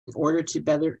in order to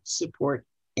better support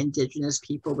Indigenous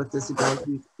people with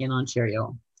disabilities in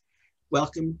Ontario.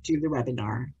 Welcome to the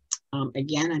webinar.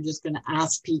 Again, I'm just going to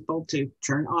ask people to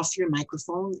turn off your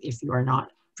microphone if you are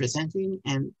not presenting.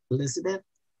 And Elizabeth,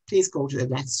 please go to the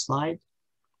next slide.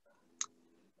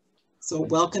 So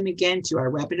welcome again to our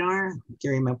webinar,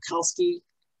 Gary Malkowski,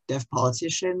 deaf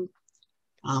politician,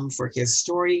 for his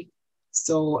story.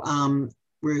 So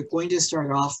we're going to start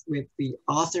off with the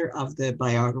author of the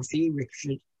biography,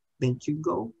 Richard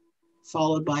Bentugo,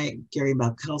 followed by Gary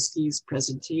Malkowski's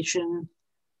presentation.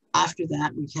 After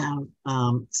that, we have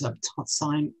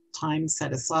some time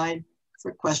set aside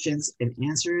for questions and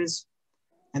answers,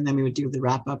 and then we would do the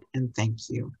wrap up and thank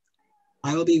you.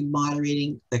 I will be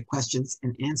moderating the questions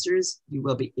and answers. You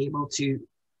will be able to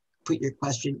put your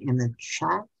question in the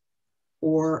chat,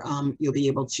 or you'll be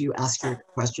able to ask your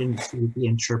question to the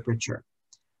interpreter.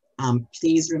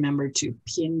 Please remember to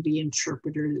pin the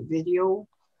interpreter video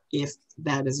if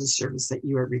that is a service that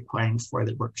you are requiring for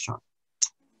the workshop.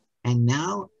 And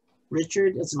now,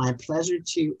 Richard, it's my pleasure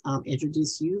to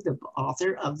introduce you, the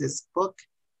author of this book,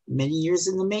 Many Years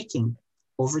in the Making.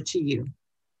 Over to you.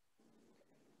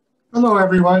 Hello,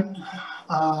 everyone.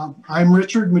 I'm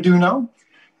Richard Meduno,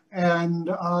 and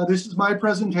this is my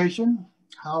presentation,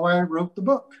 how I wrote the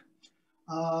book.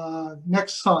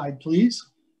 Next slide, please.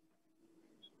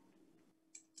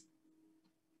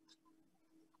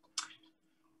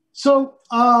 So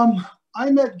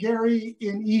I met Gary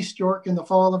in East York in the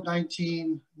fall of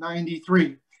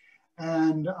 1993.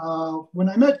 And when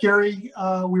I met Gary,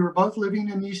 we were both living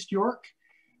in East York,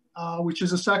 which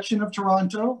is a section of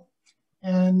Toronto.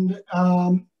 And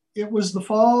it was the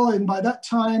fall, and by that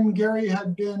time, Gary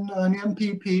had been an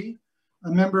MPP,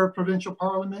 a member of provincial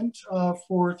parliament,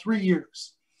 for 3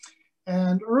 years.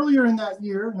 And earlier in that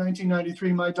year,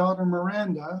 1993, my daughter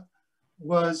Miranda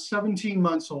was 17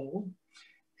 months old,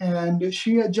 and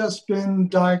she had just been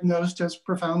diagnosed as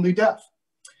profoundly deaf.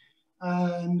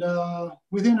 And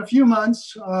within a few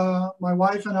months, my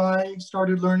wife and I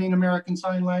started learning American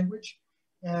Sign Language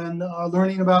and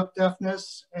learning about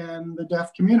deafness and the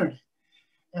deaf community.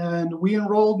 And we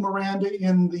enrolled Miranda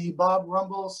in the Bob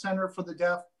Rumble Center for the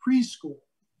Deaf Preschool,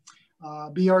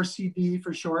 BRCD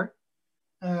for short.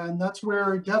 And that's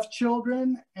where deaf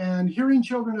children and hearing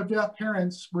children of deaf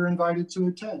parents were invited to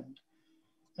attend.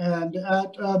 And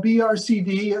at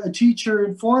BRCD, a teacher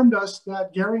informed us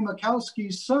that Gary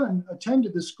Malkowski's son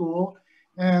attended the school,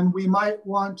 and we might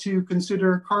want to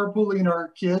consider carpooling our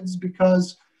kids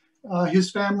because his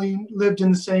family lived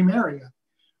in the same area.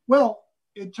 Well,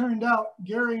 it turned out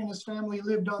Gary and his family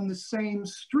lived on the same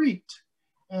street,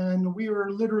 and we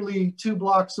were literally 2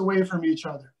 blocks away from each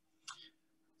other.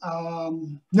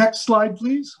 Next slide,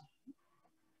 please.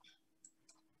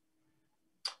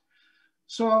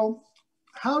 So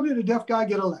how did a deaf guy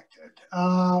get elected?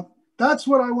 That's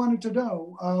what I wanted to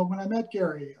know when I met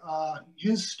Gary.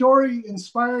 His story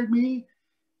inspired me,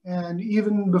 and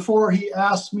even before he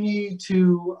asked me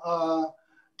to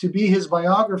be his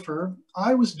biographer,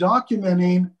 I was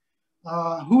documenting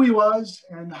who he was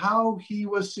and how he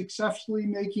was successfully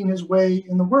making his way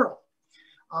in the world.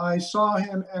 I saw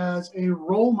him as a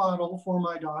role model for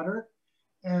my daughter,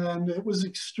 and it was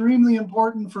extremely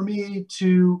important for me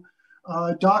to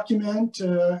document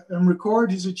and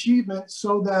record his achievements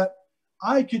so that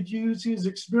I could use his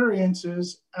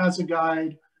experiences as a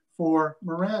guide for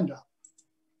Miranda.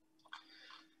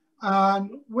 And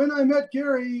when I met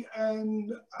Gary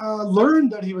and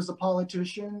learned that he was a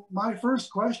politician, my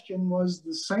first question was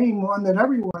the same one that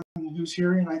everyone who's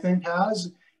hearing, I think,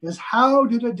 has, is how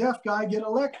did a deaf guy get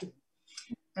elected?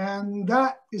 And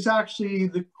that is actually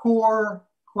the core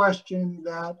question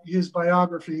that his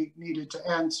biography needed to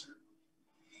answer.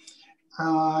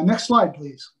 Next slide,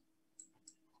 please.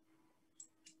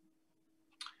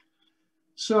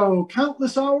 So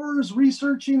countless hours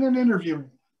researching and interviewing.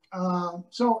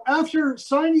 So after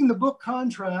signing the book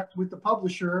contract with the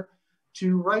publisher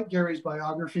to write Gary's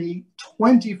biography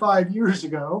 25 years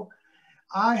ago,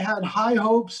 I had high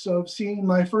hopes of seeing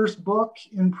my first book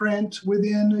in print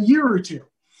within a year or two.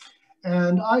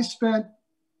 And I spent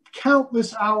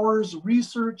countless hours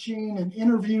researching and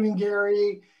interviewing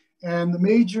Gary and the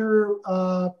major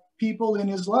people in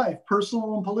his life,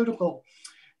 personal and political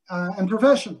and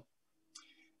professional.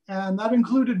 And that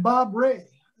included Bob Rae,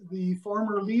 the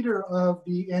former leader of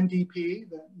the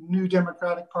NDP, the New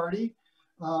Democratic Party,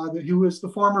 who was the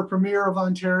former Premier of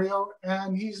Ontario,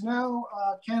 and he's now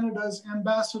Canada's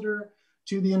ambassador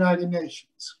to the United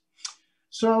Nations.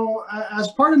 So as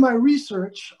part of my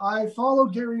research, I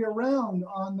followed Gary around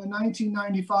on the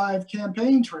 1995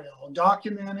 campaign trail,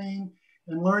 documenting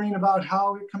and learning about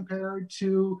how it compared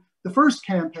to the first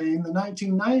campaign, the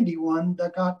 1990 one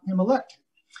that got him elected.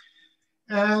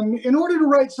 And in order to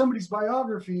write somebody's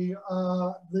biography,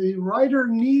 the writer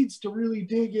needs to really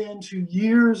dig into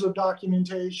years of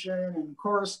documentation and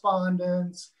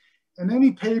correspondence and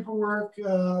any paperwork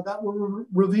that will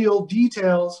reveal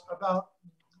details about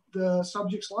the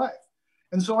subject's life.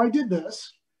 And so I did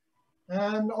this.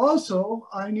 And also,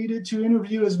 I needed to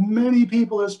interview as many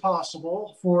people as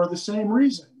possible for the same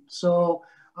reason. So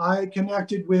I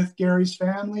connected with Gary's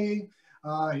family,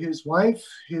 his wife,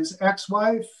 his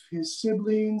ex-wife, his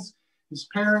siblings, his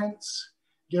parents,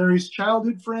 Gary's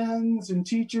childhood friends and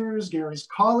teachers, Gary's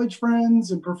college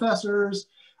friends and professors,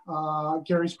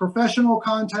 Gary's professional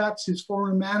contacts, his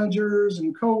former managers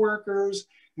and co-workers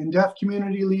and deaf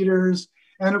community leaders,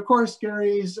 and of course,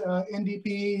 Gary's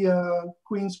NDP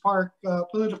Queen's Park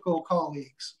political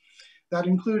colleagues. That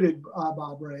included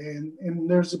Bob Ray. And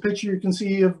there's a picture you can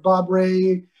see of Bob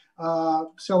Ray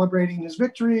celebrating his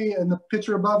victory. And the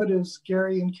picture above it is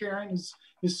Gary and Karen,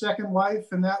 his second wife,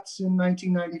 and that's in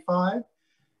 1995.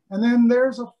 And then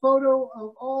there's a photo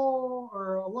of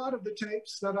a lot of the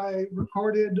tapes that I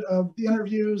recorded of the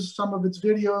interviews, some of it's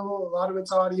video, a lot of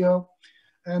it's audio.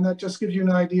 And that just gives you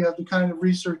an idea of the kind of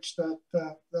research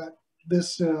that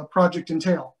this project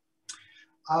entailed.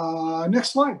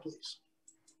 Next slide, please.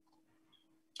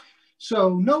 So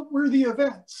noteworthy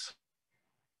events.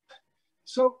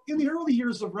 So in the early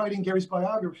years of writing Gary's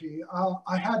biography,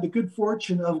 I had the good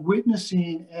fortune of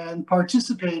witnessing and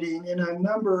participating in a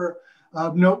number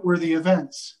of noteworthy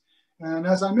events. And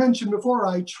as I mentioned before,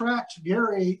 I tracked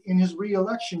Gary in his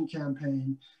re-election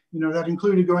campaign. That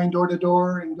included going door to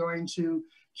door and going to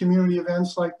community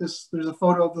events like this. There's a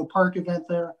photo of the park event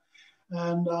there.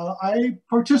 And I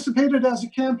participated as a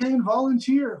campaign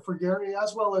volunteer for Gary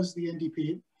as well as the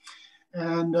NDP.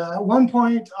 And at one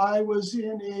point I was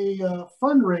in a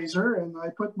fundraiser and I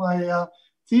put my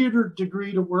theater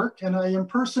degree to work and I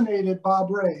impersonated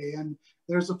Bob Ray. And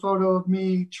there's a photo of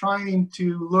me trying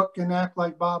to look and act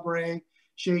like Bob Ray,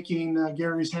 shaking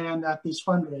Gary's hand at this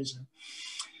fundraiser.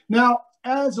 Now,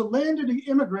 as a landed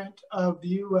immigrant of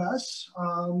the US,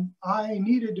 I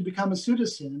needed to become a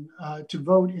citizen to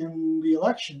vote in the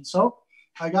election. So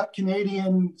I got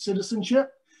Canadian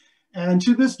citizenship. And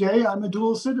to this day, I'm a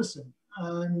dual citizen.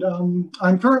 And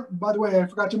I'm by the way, I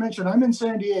forgot to mention, I'm in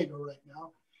San Diego right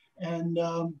now. And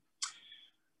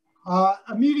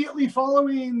immediately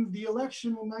following the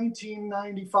election in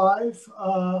 1995,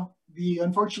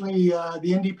 unfortunately,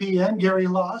 the NDP and Gary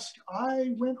lost.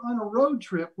 I went on a road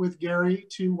trip with Gary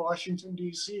to Washington,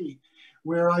 D.C.,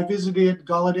 where I visited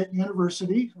Gallaudet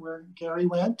University, where Gary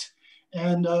went.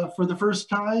 And for the first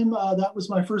time, that was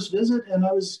my first visit, and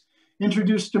I was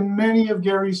introduced to many of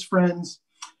Gary's friends.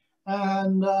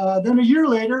 And then a year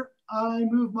later, I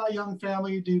moved my young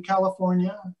family to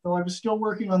California, though I was still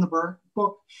working on the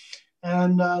book.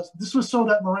 And this was so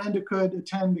that Miranda could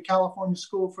attend the California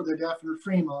School for the Deaf in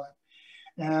Fremont.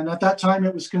 And at that time,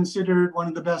 it was considered one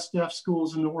of the best deaf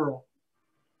schools in the world.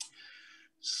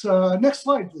 So next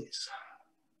slide, please.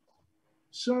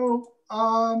 So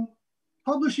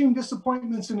publishing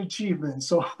disappointments and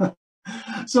achievements.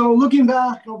 So looking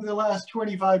back over the last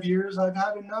 25 years, I've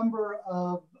had a number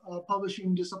of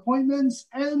publishing disappointments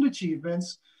and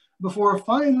achievements before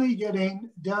finally getting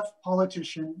Deaf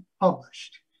Politician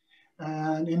published.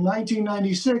 And in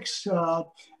 1996,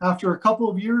 after a couple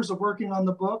of years of working on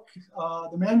the book,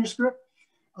 the manuscript,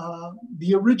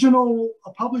 the original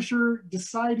publisher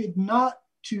decided not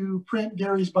to print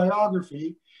Gary's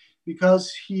biography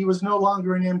because he was no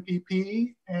longer an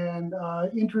MPP and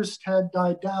interest had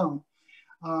died down.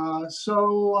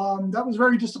 So that was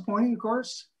very disappointing, of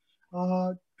course.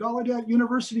 Gallaudet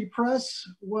University Press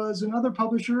was another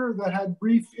publisher that had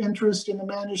brief interest in the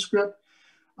manuscript,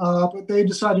 but they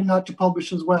decided not to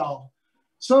publish as well.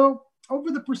 So over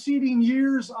the preceding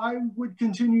years, I would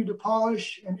continue to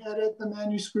polish and edit the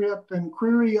manuscript and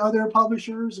query other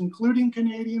publishers, including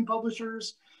Canadian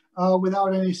publishers,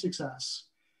 without any success.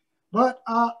 But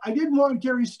I didn't want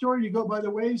Gary's story to go by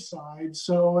the wayside.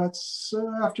 So that's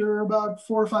after about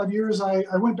 4 or 5 years, I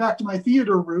went back to my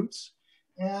theater roots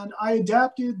and I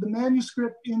adapted the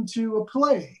manuscript into a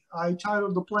play. I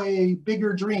titled the play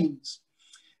Bigger Dreams.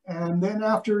 And then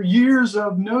after years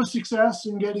of no success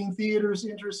in getting theaters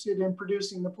interested in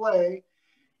producing the play,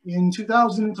 in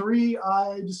 2003,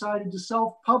 I decided to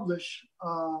self-publish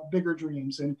Bigger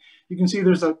Dreams. And you can see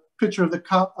there's a picture of the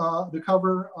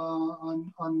cover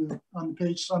on the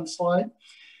page on the slide.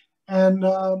 And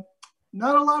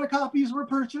not a lot of copies were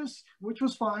purchased, which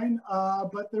was fine,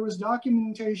 but there was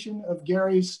documentation of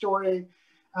Gary's story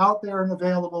out there and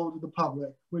available to the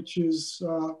public, which is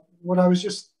what I was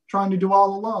just trying to do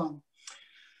all along.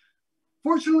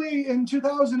 Fortunately, in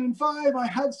 2005, I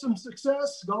had some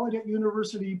success. Gallaudet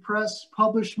University Press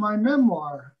published my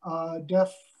memoir,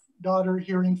 Deaf Daughter,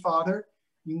 Hearing Father.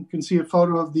 You can see a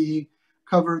photo of the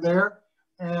cover there.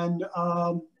 And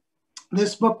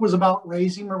this book was about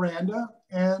raising Miranda,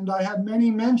 and I had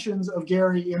many mentions of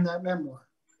Gary in that memoir.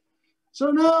 So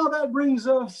now that brings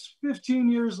us 15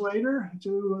 years later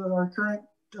to our current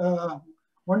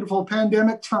wonderful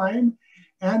pandemic time.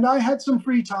 And I had some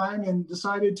free time and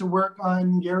decided to work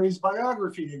on Gary's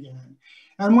biography again.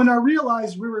 And when I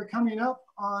realized we were coming up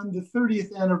on the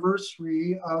 30th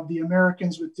anniversary of the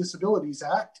Americans with Disabilities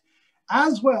Act,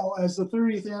 as well as the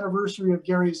 30th anniversary of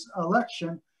Gary's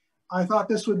election, I thought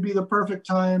this would be the perfect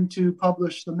time to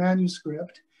publish the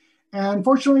manuscript. And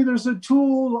fortunately, there's a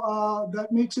tool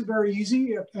that makes it very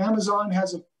easy. Amazon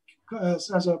has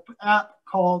an app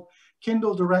called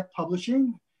Kindle Direct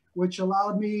Publishing, which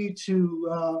allowed me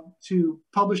to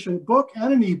publish a book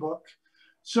and an ebook.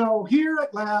 So here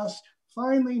at last,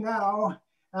 finally now,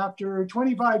 after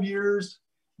 25 years,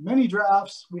 many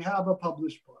drafts, we have a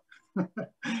published book.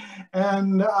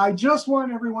 And I just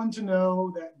want everyone to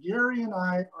know that Gary and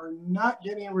I are not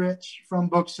getting rich from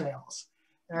book sales.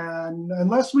 And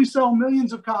unless we sell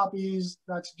millions of copies,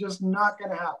 that's just not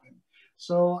going to happen.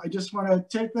 So I just want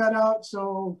to take that out.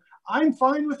 So I'm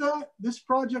fine with that. This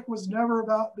project was never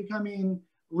about becoming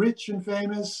rich and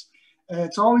famous.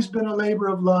 It's always been a labor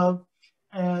of love.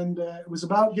 And it was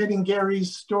about getting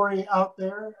Gary's story out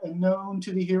there and known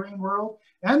to the hearing world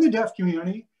and the deaf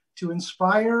community to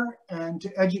inspire and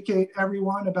to educate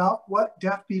everyone about what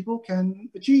deaf people can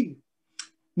achieve.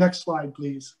 Next slide,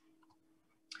 please.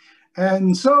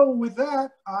 And so with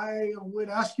that, I would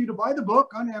ask you to buy the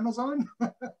book on Amazon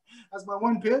as my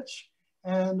one pitch.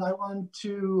 And I want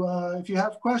to, if you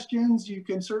have questions, you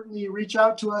can certainly reach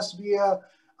out to us via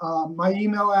my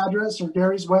email address or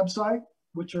Gary's website,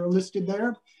 which are listed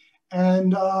there.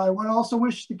 And I want to also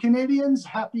wish the Canadians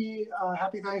happy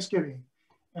Thanksgiving.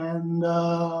 And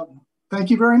thank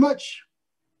you very much.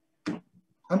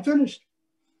 I'm finished.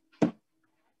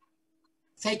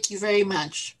 Thank you very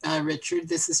much, Richard.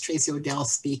 This is Tracy O'Dell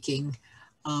speaking.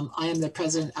 I am the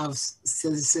president of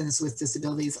Citizens with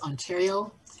Disabilities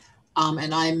Ontario.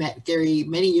 And I met Gary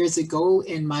many years ago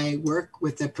in my work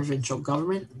with the provincial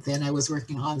government. Then I was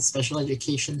working on special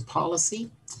education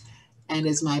policy. And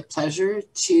it's my pleasure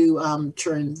to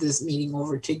turn this meeting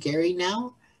over to Gary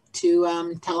now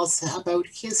to tell us about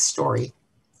his story.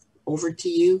 Over to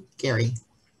you, Gary.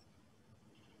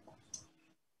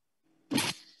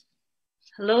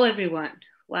 Hello, everyone.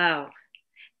 Wow.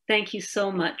 Thank you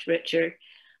so much, Richard.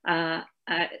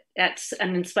 That's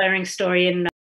an inspiring story in